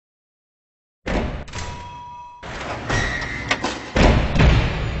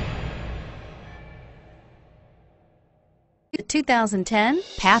2010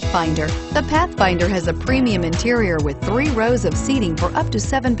 Pathfinder. The Pathfinder has a premium interior with 3 rows of seating for up to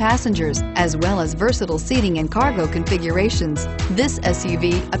 7 passengers, as well as versatile seating and cargo configurations. This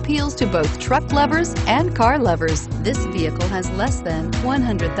SUV appeals to both truck lovers and car lovers. This vehicle has less than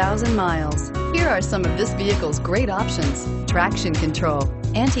 100,000 miles. Here are some of this vehicle's great options: traction control,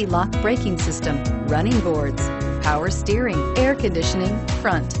 anti-lock braking system, running boards, power steering, air conditioning,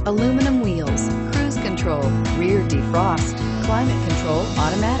 front aluminum wheels, cruise control, rear defrost, climate control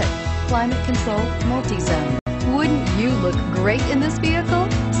automatic, climate control multi-zone. Wouldn't you look great in this vehicle?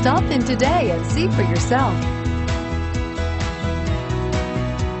 Stop in today and see for yourself.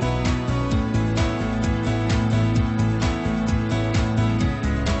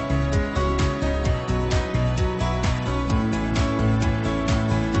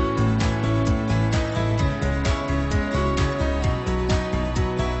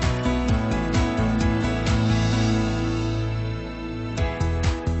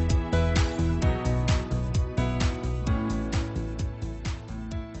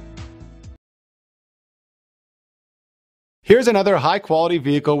 Here's another high-quality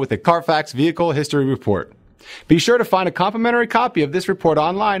vehicle with a Carfax Vehicle History Report. Be sure to find a complimentary copy of this report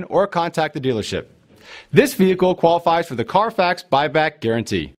online or contact the dealership. This vehicle qualifies for the Carfax Buyback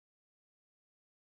Guarantee.